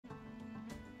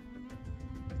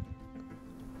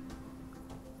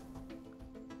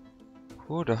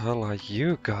Who the hell are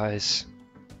you guys?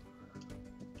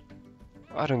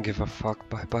 I don't give a fuck,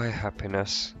 bye bye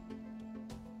happiness.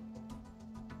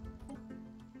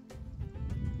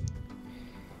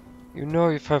 You know,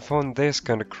 if I found these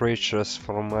kind of creatures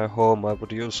from my home, I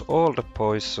would use all the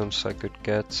poisons I could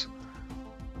get.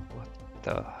 What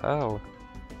the hell?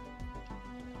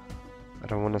 I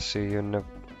don't wanna see you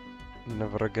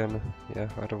never again. Yeah,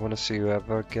 I don't wanna see you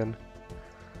ever again.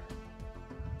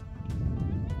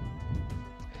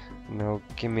 No,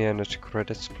 give me energy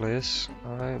credits, please.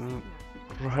 I'm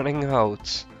running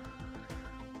out.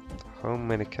 How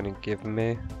many can you give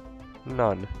me?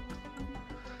 None.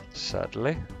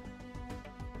 Sadly.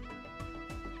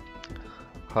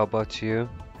 How about you?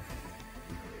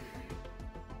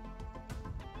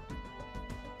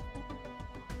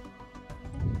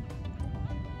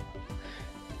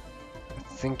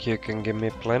 I think you can give me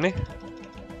plenty.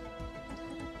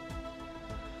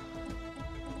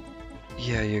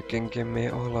 Yeah, you can give me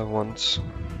all I want.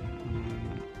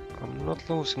 I'm not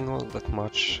losing all that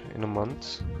much in a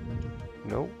month.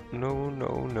 No, no,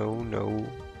 no, no, no.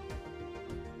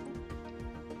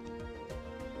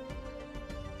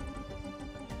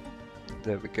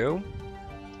 There we go.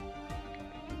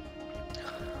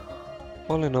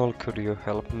 All in all, could you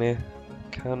help me?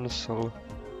 Cancel.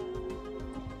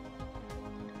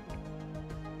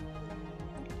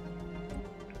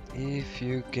 If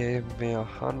you gave me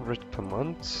 100 per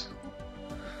month,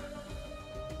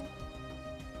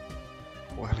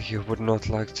 well, you would not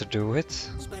like to do it.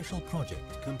 Special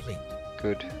project complete.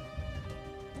 Good.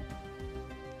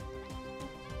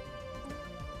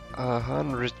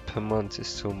 100 per month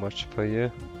is too much for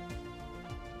you.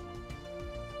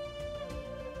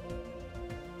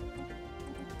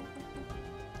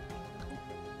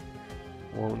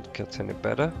 Won't get any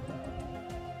better.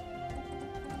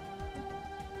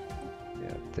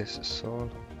 Yeah, this is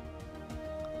all.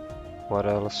 What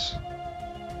else?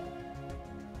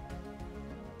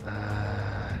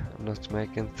 I'm not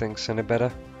making things any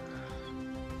better.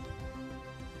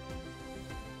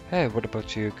 Hey, what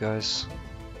about you guys?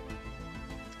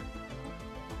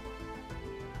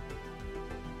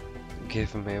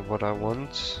 Give me what I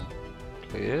want,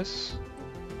 please.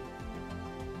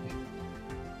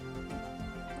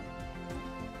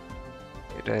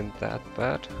 It ain't that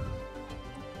bad.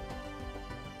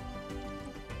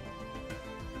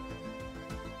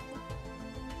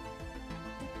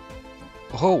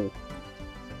 Oh!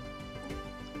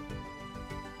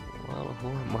 Well, who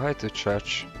am I to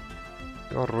judge?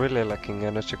 You're really lacking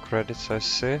energy credits, I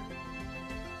see.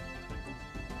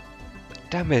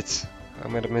 Damn it! I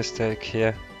made a mistake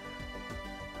here.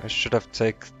 I should have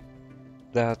taken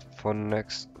that for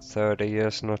next 30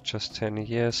 years, not just 10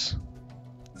 years.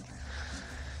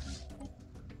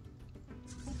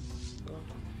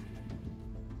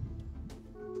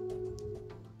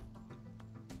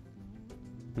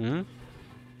 Hmm?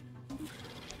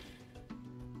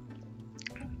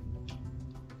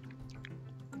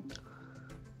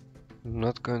 I'm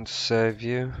not going to save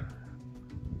you.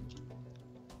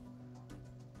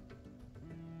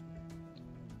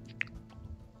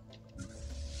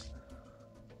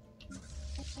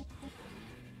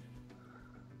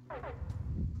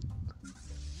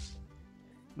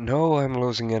 No, I'm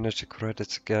losing energy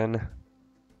credits again.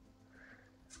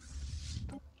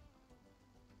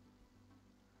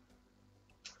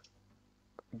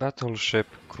 Battleship,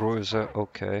 cruiser,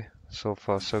 okay. So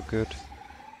far so good.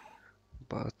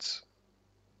 But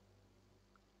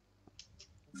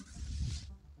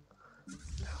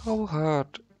how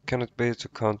hard can it be to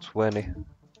count 20?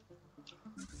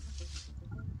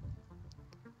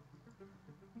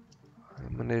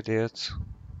 I'm an idiot.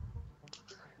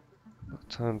 No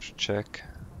time to check.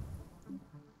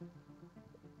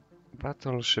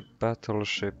 Battleship,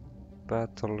 battleship,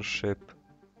 battleship.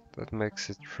 That makes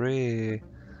it 3.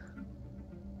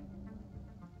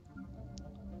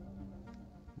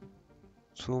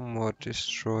 Two more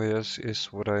destroyers is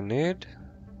what I need.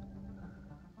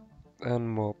 And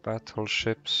more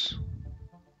battleships.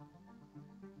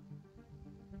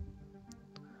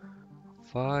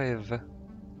 5.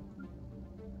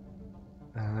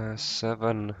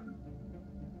 7.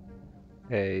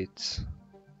 8.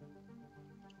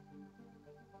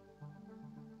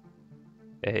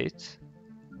 8?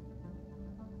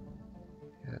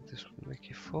 Yeah, this would make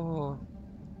you 4.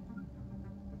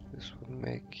 This would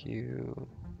make you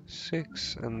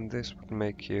 6, and this would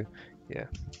make you... yeah.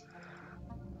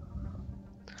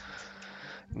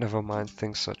 Never mind,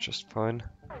 things are just fine.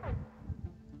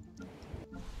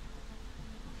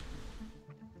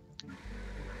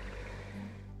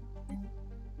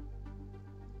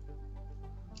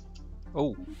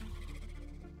 Oh!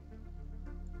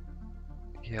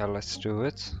 Yeah, let's do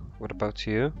it. What about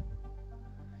you?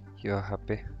 You're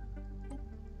happy.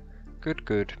 Good,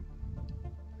 good.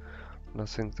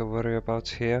 Nothing to worry about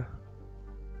here.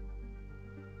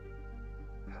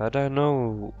 Had I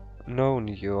known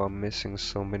you are missing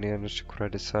so many energy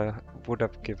credits, I would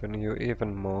have given you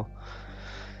even more.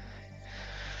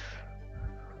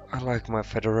 I like my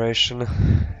federation.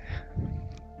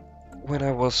 When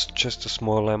I was just a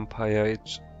small empire,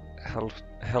 it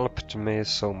helped me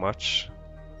so much.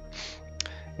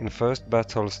 In first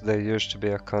battles, there used to be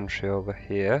a country over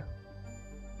here,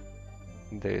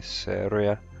 this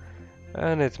area,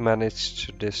 and it managed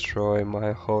to destroy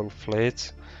my whole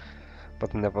fleet.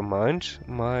 But never mind,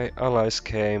 my allies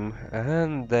came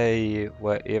and they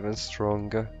were even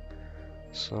stronger.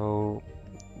 So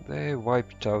they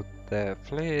wiped out their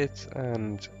fleet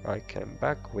and I came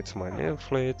back with my new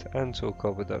fleet and took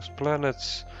over those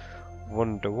planets,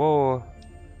 won the war.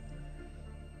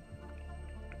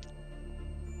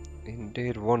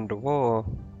 Indeed won the war.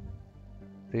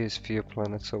 These few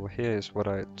planets over here is what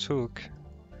I took,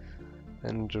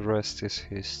 and the rest is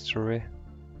history.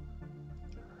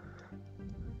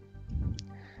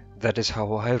 That is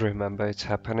how I remember it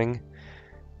happening.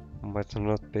 Might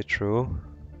not be true.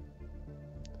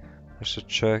 I should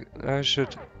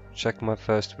check my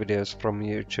first videos from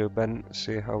YouTube and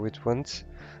see how it went.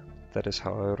 That is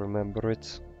how I remember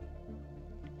it.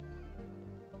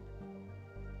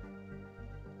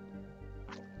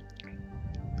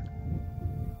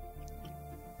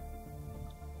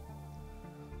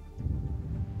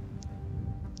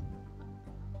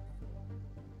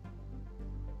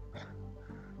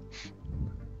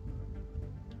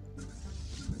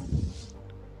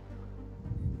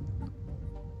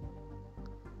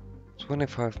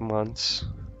 "25 months.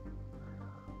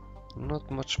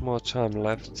 Not much more time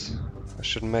left. I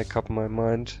should make up my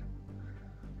mind."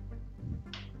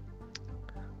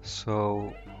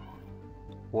 So,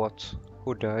 what?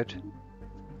 Who died?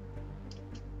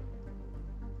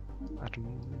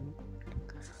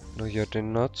 No, you did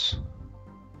not.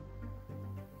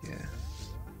 Yeah.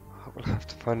 I will have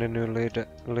to find a new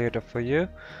leader for you.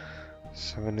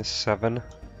 77.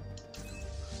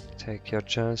 Take your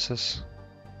chances.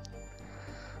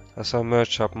 As I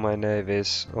merge up my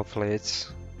navies or fleets,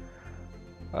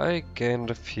 I gained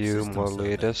a few more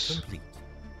leaders. Complete.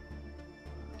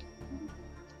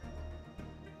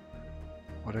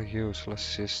 What a useless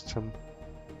system.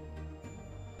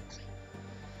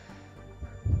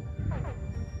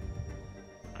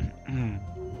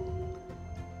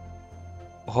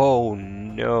 Oh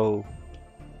no!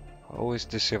 How is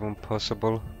this even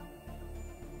possible?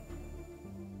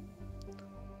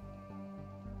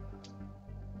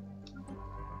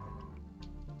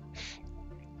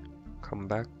 Come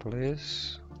back,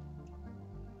 please.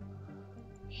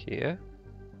 Here.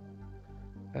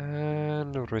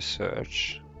 And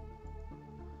research.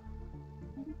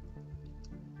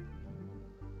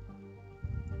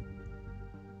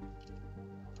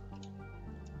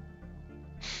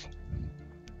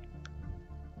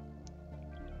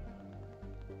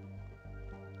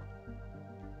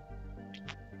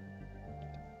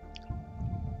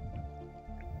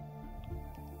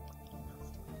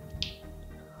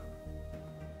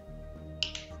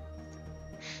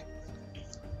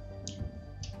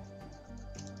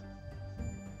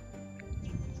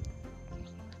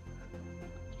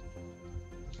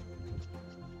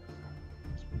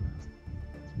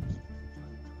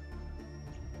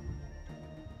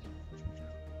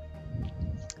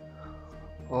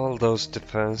 All those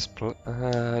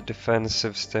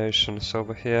defensive stations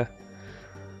over here.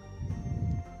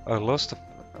 I lost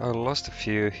a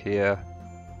few here,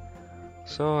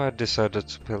 so I decided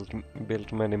to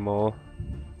build many more.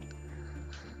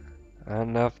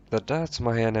 And after that,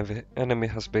 my enemy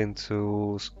has been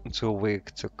too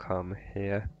weak to come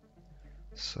here.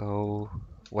 So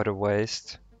what a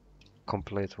waste,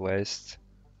 complete waste.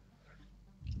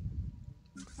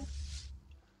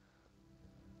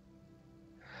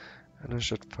 And I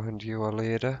should find you a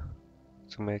leader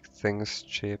to make things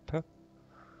cheaper.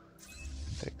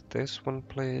 Take this one,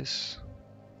 please.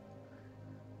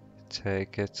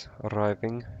 Take it.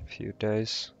 Arriving few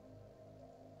days.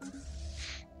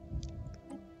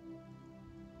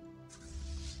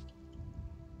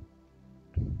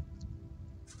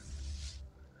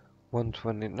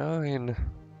 $129.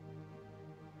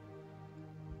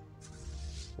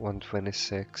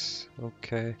 $126.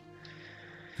 Okay.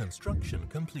 Construction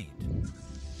complete.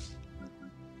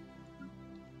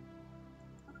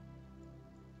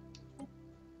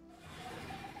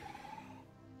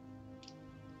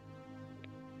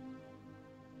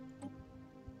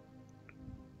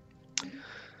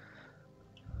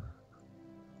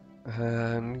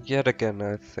 And yet again,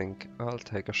 I think I'll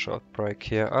take a short break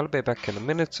here. I'll be back in a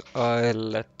minute. I'll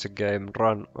let the game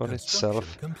run on Construction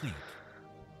itself. complete.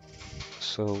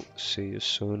 So, see you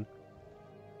soon.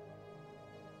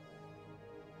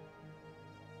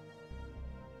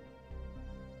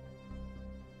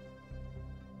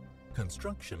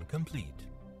 Construction complete.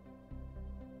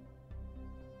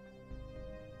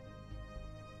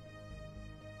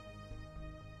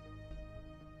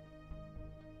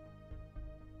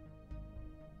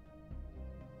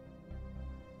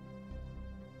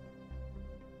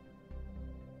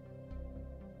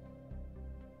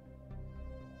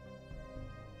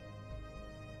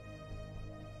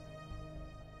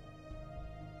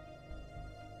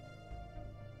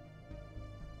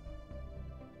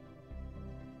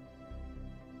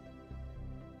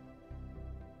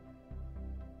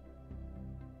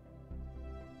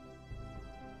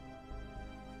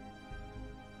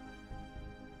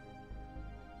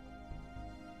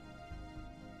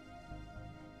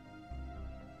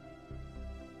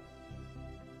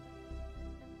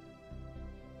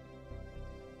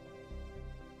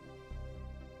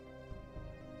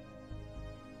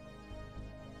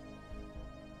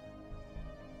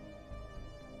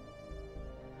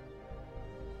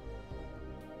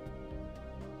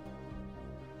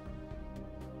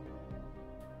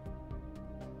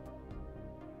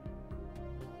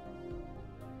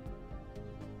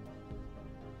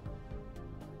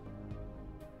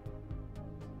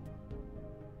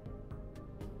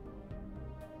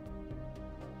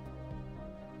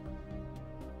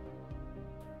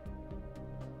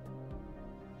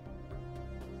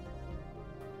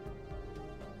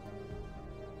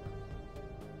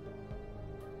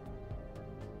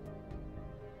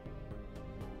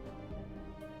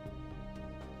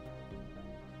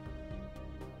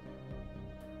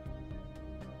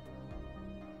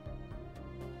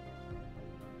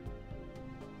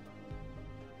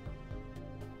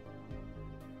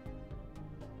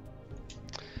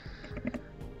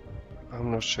 I'm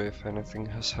not sure if anything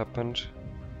has happened,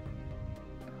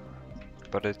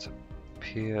 but it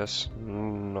appears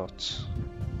not.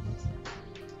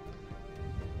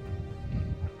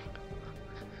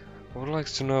 I would like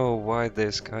to know why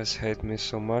these guys hate me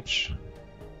so much.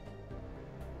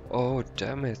 Oh,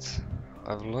 damn it.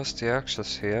 I've lost the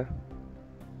access here.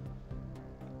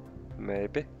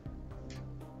 Maybe.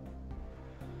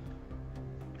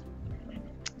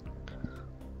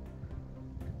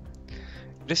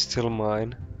 It is still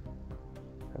mine,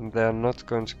 and they're not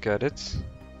going to get it.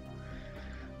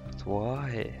 But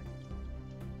why?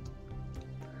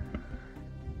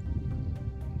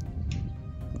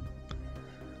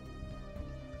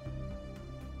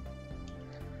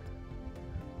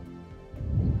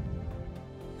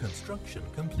 Construction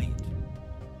complete.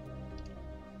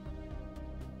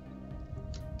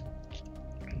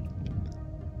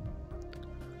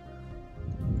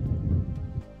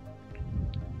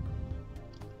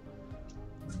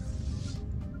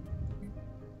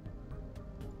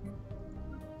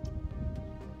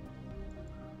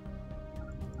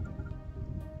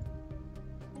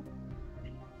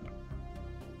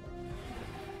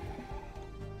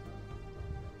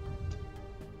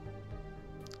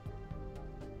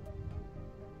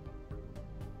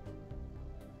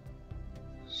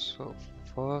 So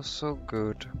far, so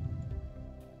good.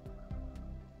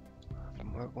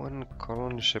 My one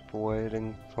colony ship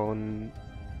waiting for...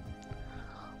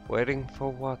 Waiting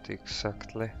for what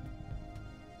exactly?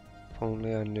 If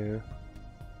only I knew.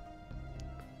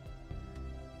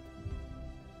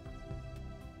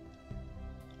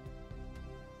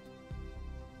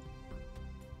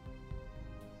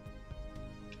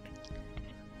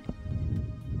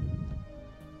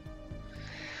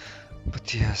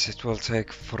 But yes, it will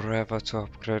take forever to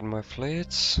upgrade my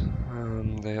fleets.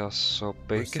 They are so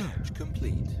big. Research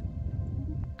complete.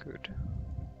 Good.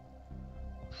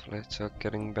 Fleets are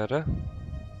getting better.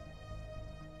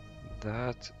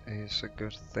 That is a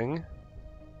good thing.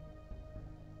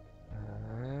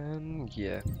 And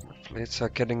yeah, fleets are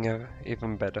getting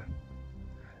even better.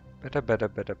 Better, better,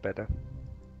 better, better.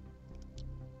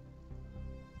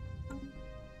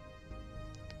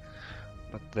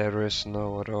 But there is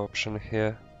no other option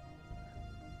here.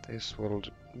 This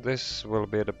will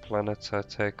be the planet I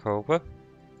take over.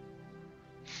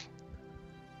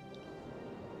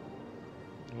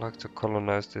 I'd like to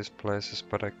colonize these places,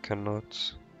 but I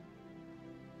cannot.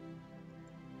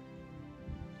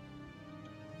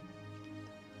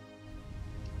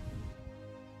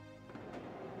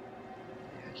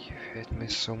 You hate me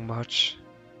so much.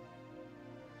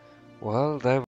 Well, there